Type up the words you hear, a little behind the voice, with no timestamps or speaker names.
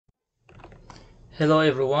Hello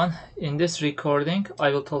everyone. In this recording, I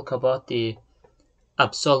will talk about the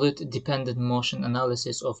absolute dependent motion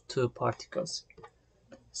analysis of two particles.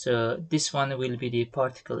 So this one will be the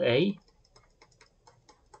particle A,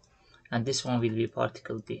 and this one will be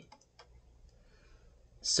particle B.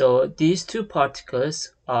 So these two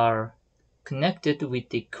particles are connected with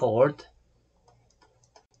the cord,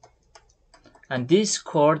 and this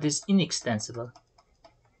cord is inextensible.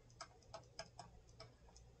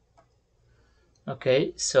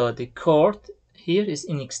 Okay, so the cord here is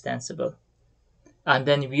inextensible. And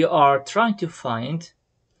then we are trying to find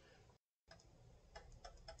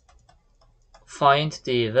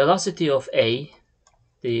the velocity of A,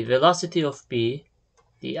 the velocity of B,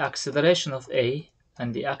 the acceleration of A,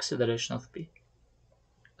 and the acceleration of B.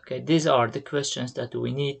 Okay, these are the questions that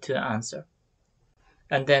we need to answer.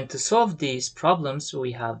 And then to solve these problems,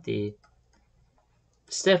 we have the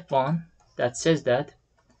step 1 that says that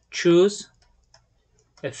choose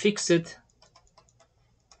a fixed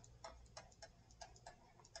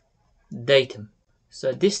datum.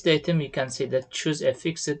 So this datum, you can say that choose a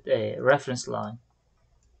fixed reference line.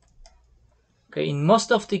 Okay, in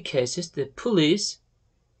most of the cases, the pulleys,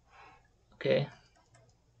 okay,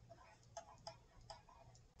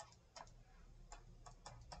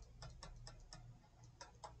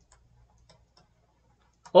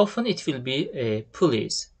 often it will be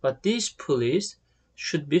pulleys, but these pulleys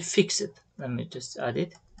should be fixed. Let me just add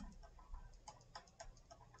it.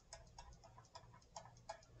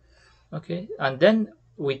 Okay, and then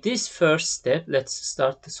with this first step, let's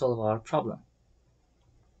start to solve our problem.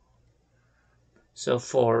 So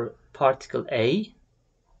for particle A,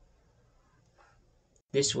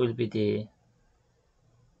 this will be the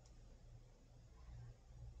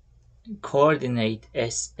coordinate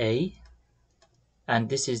SA, and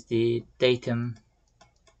this is the datum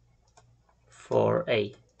for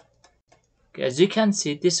A. Okay, as you can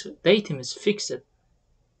see, this datum is fixed,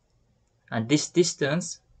 and this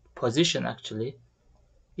distance, position actually,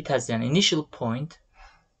 it has an initial point.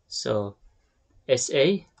 So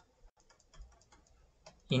SA,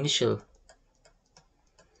 initial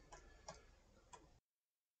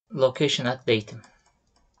location at datum.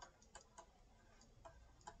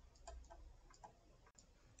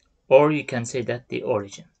 Or you can say that the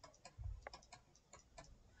origin.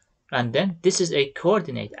 And then this is a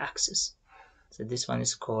coordinate axis. So this one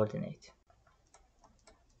is coordinate.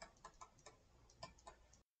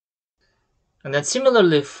 And then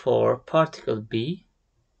similarly for particle B,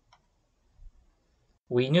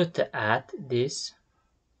 we need to add this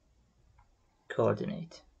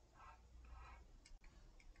coordinate.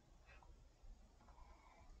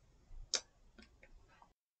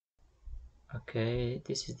 Okay,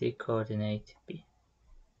 this is the coordinate B.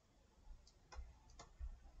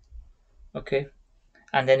 Okay,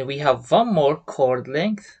 and then we have one more chord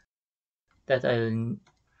length that I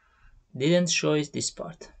didn't show is this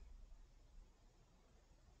part.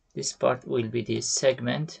 This part will be the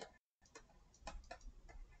segment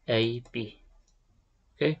AB.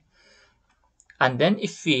 Okay, and then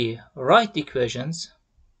if we write the equations,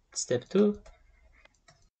 step 2,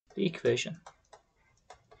 the equation.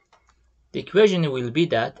 The equation will be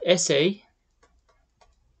that SA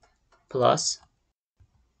plus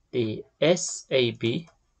the SAB,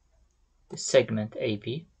 the segment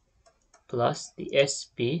AB, plus the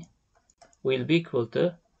SB will be equal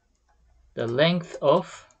to the length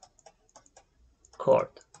of chord.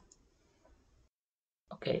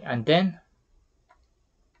 Okay, and then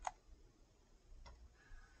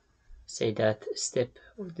say that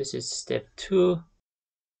this is step 2,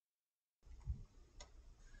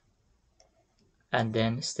 and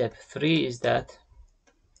then step 3 is that,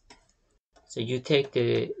 so you take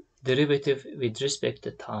the derivative with respect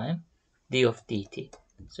to time, d of dt.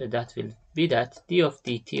 So that will be that d of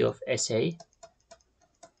dt of SA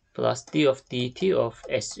plus d of dt of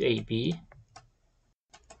SAB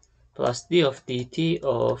plus d of dt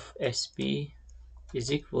of SB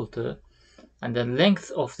is equal to, and the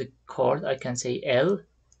length of the chord I can say L,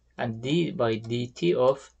 and d by dt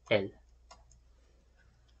of L.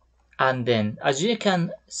 And then as you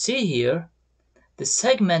can see here, the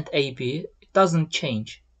segment AB doesn't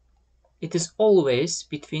change. It is always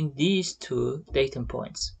between these two datum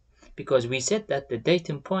points, because we said that the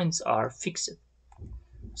datum points are fixed.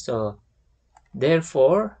 So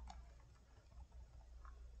therefore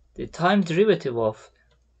the time derivative of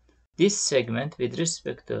this segment with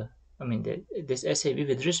respect to, this SAB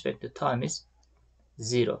with respect to time is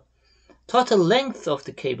 0. Total length of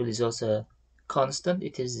the cable is also constant,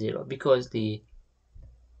 it is 0, because the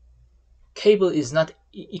cable is not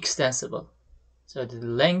extensible. So the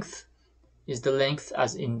length is the length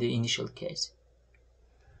as in the initial case.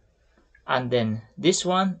 and then this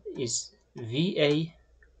one is VA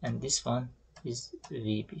and this one is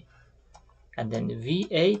VB, and then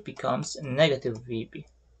VA becomes negative VB.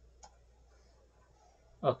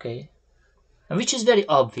 Okay, and which is very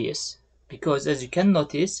obvious, because as you can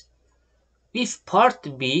notice, if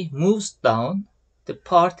part B moves down, the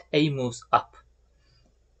part A moves up,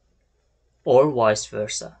 or vice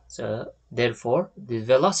versa. So therefore the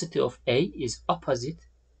velocity of A is opposite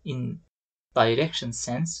in direction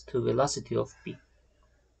sense to velocity of B.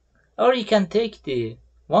 Or you can take the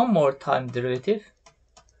one more time derivative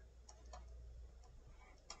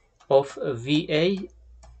of VA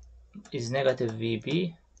is negative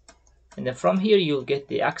VB, and then from here you'll get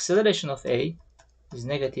the acceleration of A is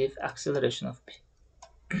negative acceleration of B.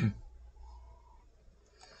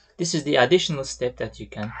 This is the additional step that you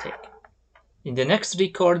can take. In the next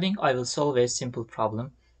recording, I will solve a simple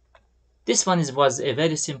problem. This one was a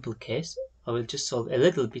very simple case. I will just solve a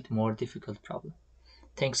little bit more difficult problem.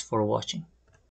 Thanks for watching.